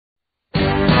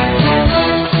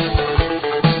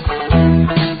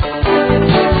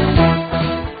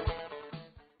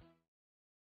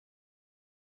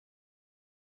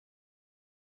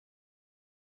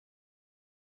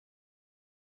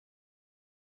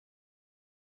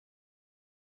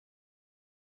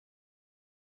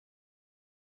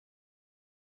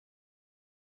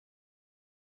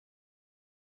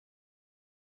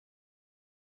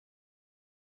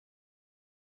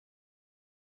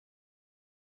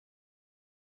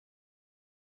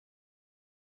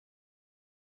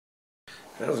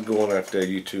How's it going out there,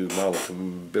 YouTube model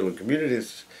building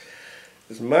communities?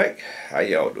 This is Mike. How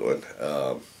y'all doing?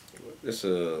 This is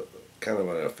a kind of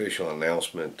an official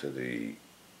announcement to the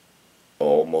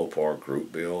all Mopar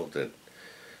group build that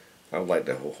I would like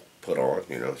to put on.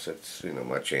 Since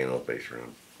my channel is based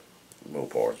around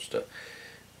Mopar and stuff.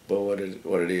 But what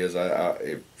it is,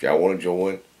 if y'all want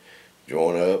to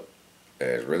join up.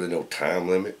 There's really no time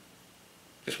limit.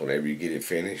 Just whenever you get it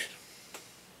finished,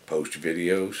 post your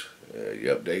videos,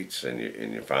 your updates,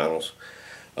 and your finals.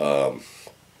 I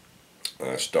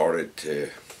started to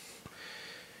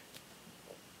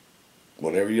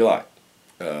whenever you like.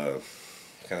 Kind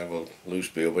of a loose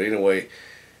build, but anyway,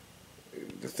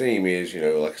 the theme is,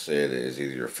 like I said, is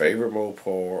either your favorite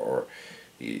Mopar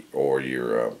or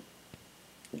your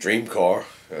dream car,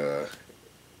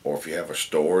 or if you have a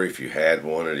story, if you had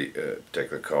one at a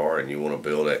particular car and you want to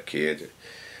build that kid,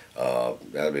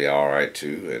 that'll be all right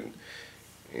too.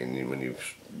 And when you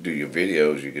do your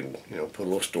videos, you can put a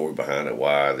little story behind it,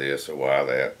 why this or why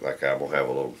that. Like I'm gonna have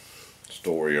a little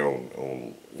story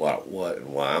on what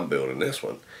and why I'm building this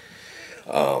one.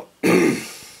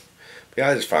 Yeah,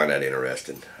 I just find that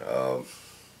interesting.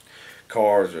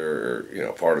 Cars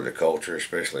are part of the culture,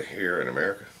 especially here in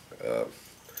America,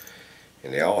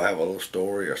 and they all have a little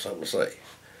story or something to say.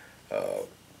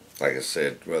 Like I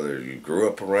said, whether you grew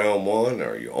up around one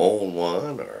or you own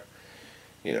one, or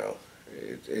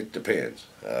it depends.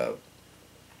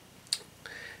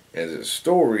 As the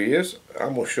story is,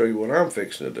 I'm going to show you what I'm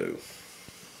fixing to do.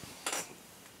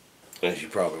 As you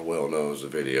probably well know, is the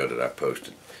video that I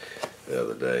posted the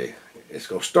other day. It's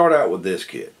going to start out with this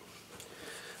kit,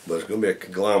 but it's going to be a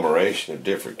conglomeration of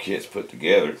different kits put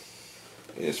together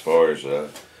as far as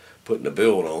putting the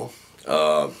build on.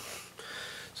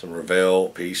 Some Revell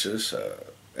pieces,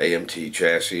 AMT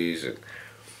chassis,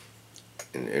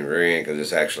 and rear end, because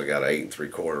it's actually got an 8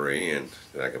 3/4 end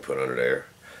that I can put under there.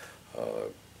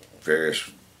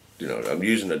 Various, I'm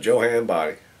using the Johan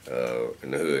body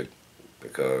in the hood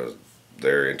because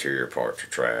their interior parts are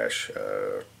trash.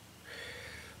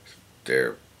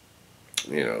 Their,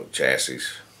 chassis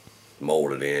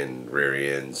molded in, rear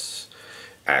ends,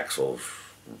 axles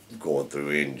going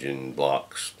through engine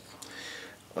blocks.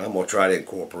 I'm going to try to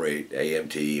incorporate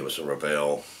AMT with some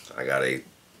Revell. I got a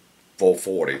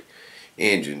 440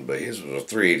 engine, but his was a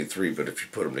 383, but if you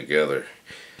put them together,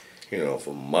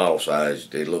 from model size,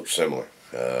 they look similar.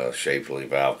 Shapely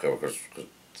valve cover, because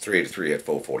 383 had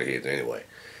 440 heads anyway,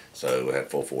 so it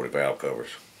had 440 valve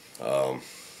covers.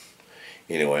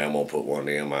 Anyway, I'm going to put one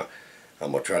in. I'm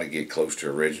going to try to get close to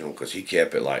original, because he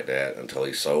kept it like that until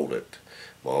he sold it.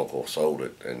 My uncle sold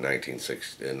it in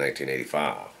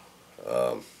 1985.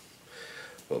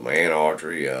 But my Aunt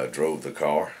Audrey drove the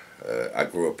car. I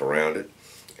grew up around it,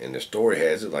 and the story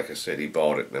has it, like I said, he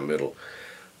bought it in the middle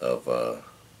of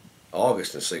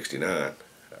August of '69.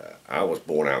 I was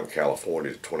born out in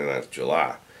California the 29th of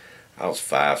July. I was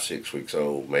 5, 6 weeks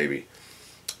old maybe,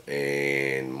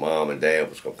 and Mom and Dad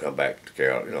was going to come back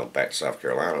to back to South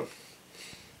Carolina,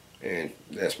 and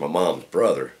that's my mom's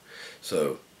brother.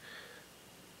 So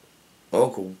my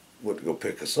uncle went to go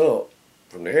pick us up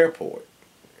from the airport.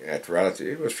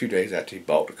 It was a few days after he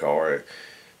bought the car,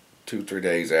 2-3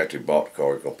 days after he bought the car,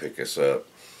 he was going to pick us up.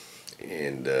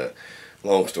 And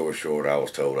long story short, I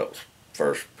was told that was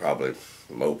first probably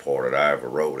Mopar that I ever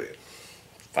rode in,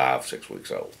 5, 6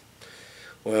 weeks old.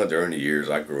 Well, during the years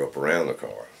I grew up around the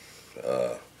car.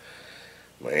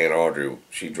 My Aunt Audrey,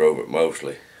 she drove it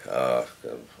mostly.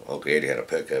 Uncle Eddie had a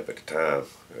pickup at the time.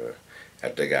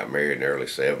 After they got married in the early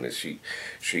 '70s,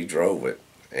 she drove it.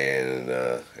 And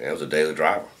it was a daily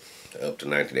driver up to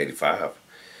 1985.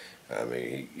 I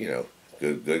mean,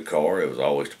 good car. It was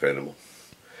always dependable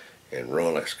and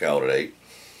run like a Scout at 8.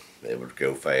 It would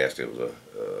go fast. It was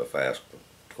a fast,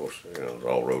 of course. It was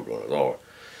all road runners are.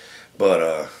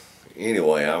 But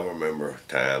anyway, I remember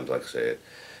times, like I said,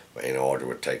 my Aunt Audrey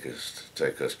would take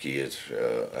us kids.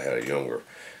 I had a younger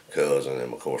cousin,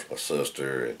 and of course my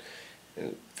sister,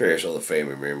 and various other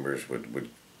family members would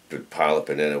pile up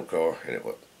in that old car, and it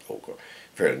was old car,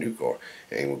 fairly new car,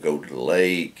 and we'd go to the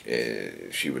lake,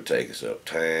 and she would take us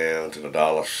uptown to the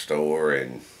dollar store,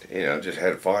 and I just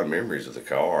had fond memories of the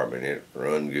car. I mean, it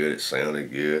run good, it sounded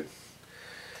good,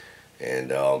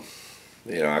 and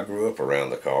I grew up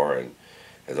around the car, and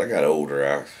as I got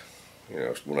older,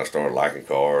 when I started liking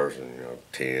cars, and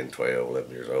 10, 12,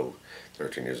 11 years old,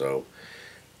 13 years old,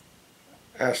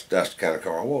 that's the kind of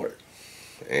car I wanted.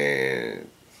 And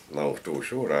long story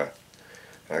short,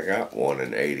 I got one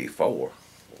in '84,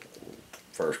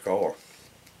 first car.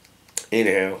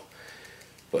 Anyhow,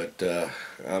 but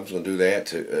I was going to do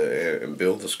that and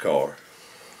build this car,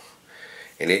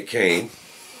 and it came.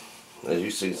 as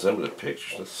you see some of the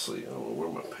pictures, let's see, I don't know where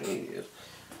my paint is.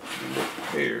 Be more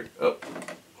prepared. Oh,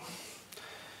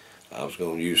 I was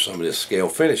going to use some of this scale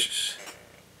finishes.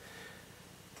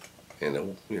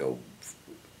 And, you know,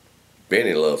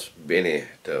 Benny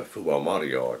at Football Model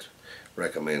Yards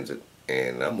recommends it,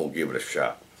 and I'm going to give it a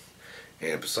shot.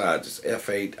 And besides, it's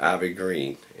F8 Ivy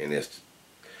Green, and it's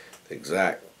the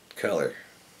exact color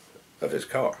of his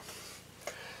car.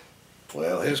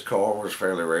 Well, his car was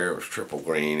fairly rare. It was triple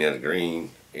green. It had a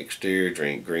green exterior,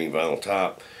 green vinyl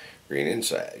top, green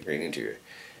inside, green interior.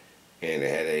 And it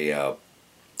had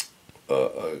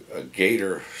a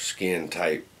gator skin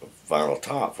type vinyl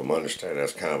top. From my understanding,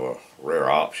 that's kind of a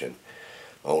rare option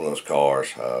on those cars,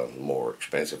 more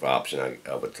expensive option,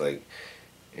 I would think.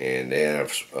 And they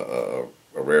have a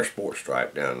rare sport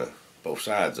stripe down both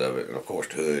sides of it, and of course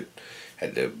the hood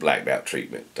had the blacked out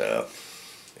treatment.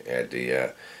 Had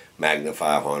the Magna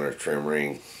 500 trim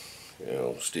ring, you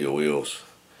know, steel wheels,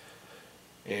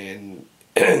 and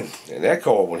and that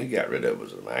car, when he got rid of it,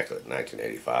 was immaculate in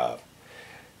 1985.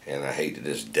 And I hate to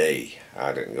this day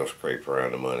I didn't go scrape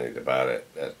around the money to buy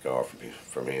that car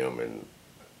from him, and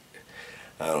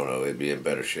I don't know, it'd be in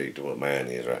better shape than what mine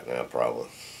is right now, probably.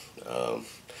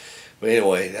 But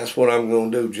anyway, that's what I'm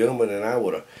going to do, gentlemen, and I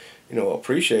would, you know,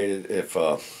 appreciate it if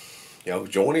you know,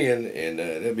 join in, and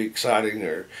that'd be exciting,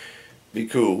 or be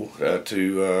cool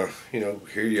to you know,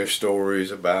 hear your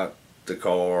stories about the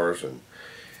cars, and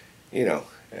you know,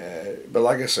 but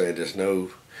like I said, there's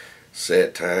no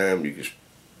set time. You can,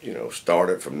 you know, start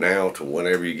it from now to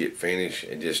whenever you get finished,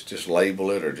 and just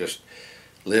label it or just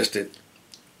list it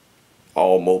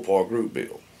all Mopar group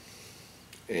build,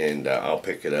 and I'll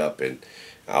pick it up and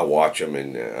I'll watch them,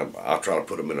 and I'll try to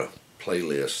put them in a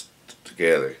playlist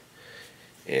together.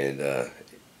 And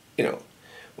you know,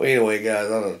 well, anyway, guys,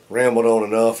 I've rambled on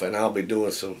enough, and I'll be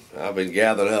doing I've been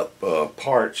gathering up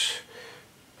parts,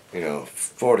 you know,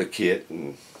 for the kit,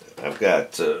 and I've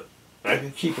got I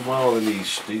can keep them all in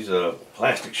these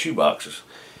plastic shoe boxes,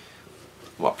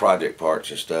 my project parts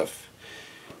and stuff.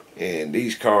 And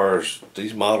these cars,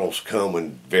 these models come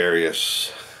in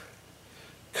various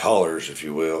colors, if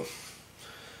you will.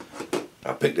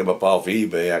 I picked them up off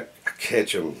eBay. I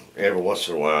catch them every once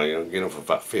in a while, you know, get them for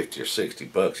about 50 or 60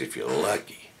 bucks if you're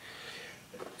lucky.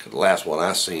 The last one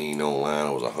I seen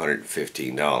online was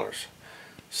 $115,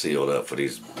 sealed up for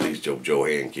these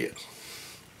Johan kits.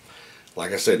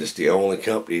 Like I said, it's the only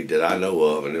company that I know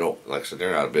of, and they don't, like I said,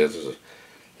 they're out of business,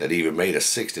 that even made a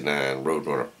 '69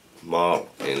 Roadrunner model,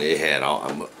 and it had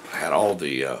all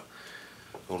the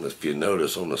on this, if you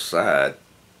notice on the side,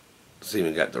 it's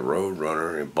even got the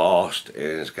Roadrunner embossed,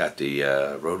 and it's got the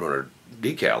Roadrunner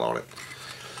decal on it,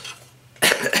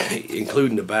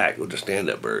 including the back with the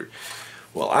stand-up bird.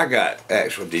 Well, I got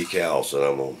actual decals that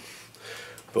I'm gonna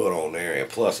put on there, and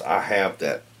plus I have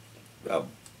that. I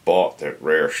bought that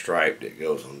rare stripe that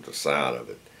goes on the side of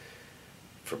it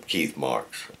from Keith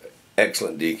Marks.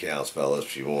 Excellent decals, fellas.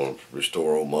 If you want to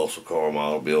restore old muscle car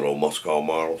model, build old muscle car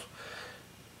models,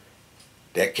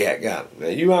 that cat got them.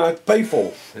 Now you might have to pay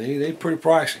for them. They pretty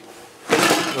pricey.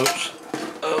 Oops.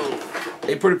 Oh,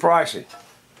 they pretty pricey,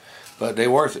 but they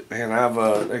worth it, man.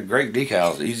 They're great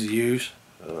decals, easy to use.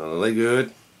 They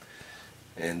good,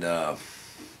 and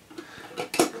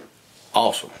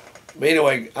awesome. But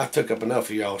anyway, I took up enough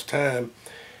of y'all's time,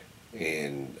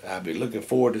 and I'll be looking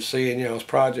forward to seeing y'all's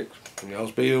projects,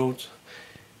 y'all's builds,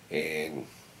 and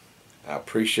I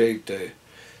appreciate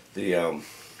the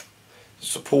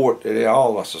support of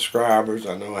all my subscribers.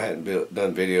 I know I hadn't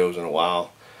done videos in a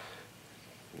while.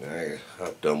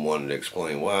 I've done one to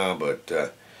explain why,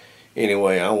 but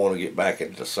anyway, I want to get back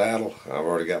into the saddle. I've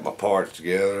already got my parts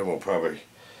together. I'm going to probably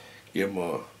give them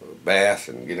a bath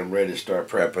and get them ready to start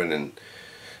prepping,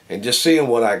 and just seeing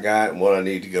what I got and what I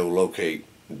need to go locate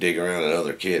and dig around in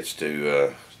other kits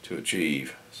to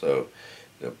achieve. So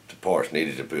the parts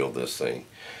needed to build this thing.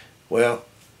 Well,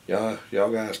 y'all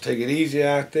guys take it easy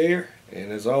out there,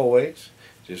 and as always,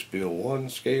 just build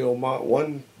scale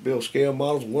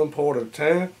models one part at a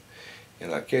time.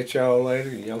 And I'll catch y'all later,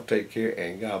 and y'all take care,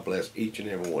 and God bless each and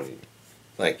every one of you.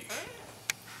 Thank you.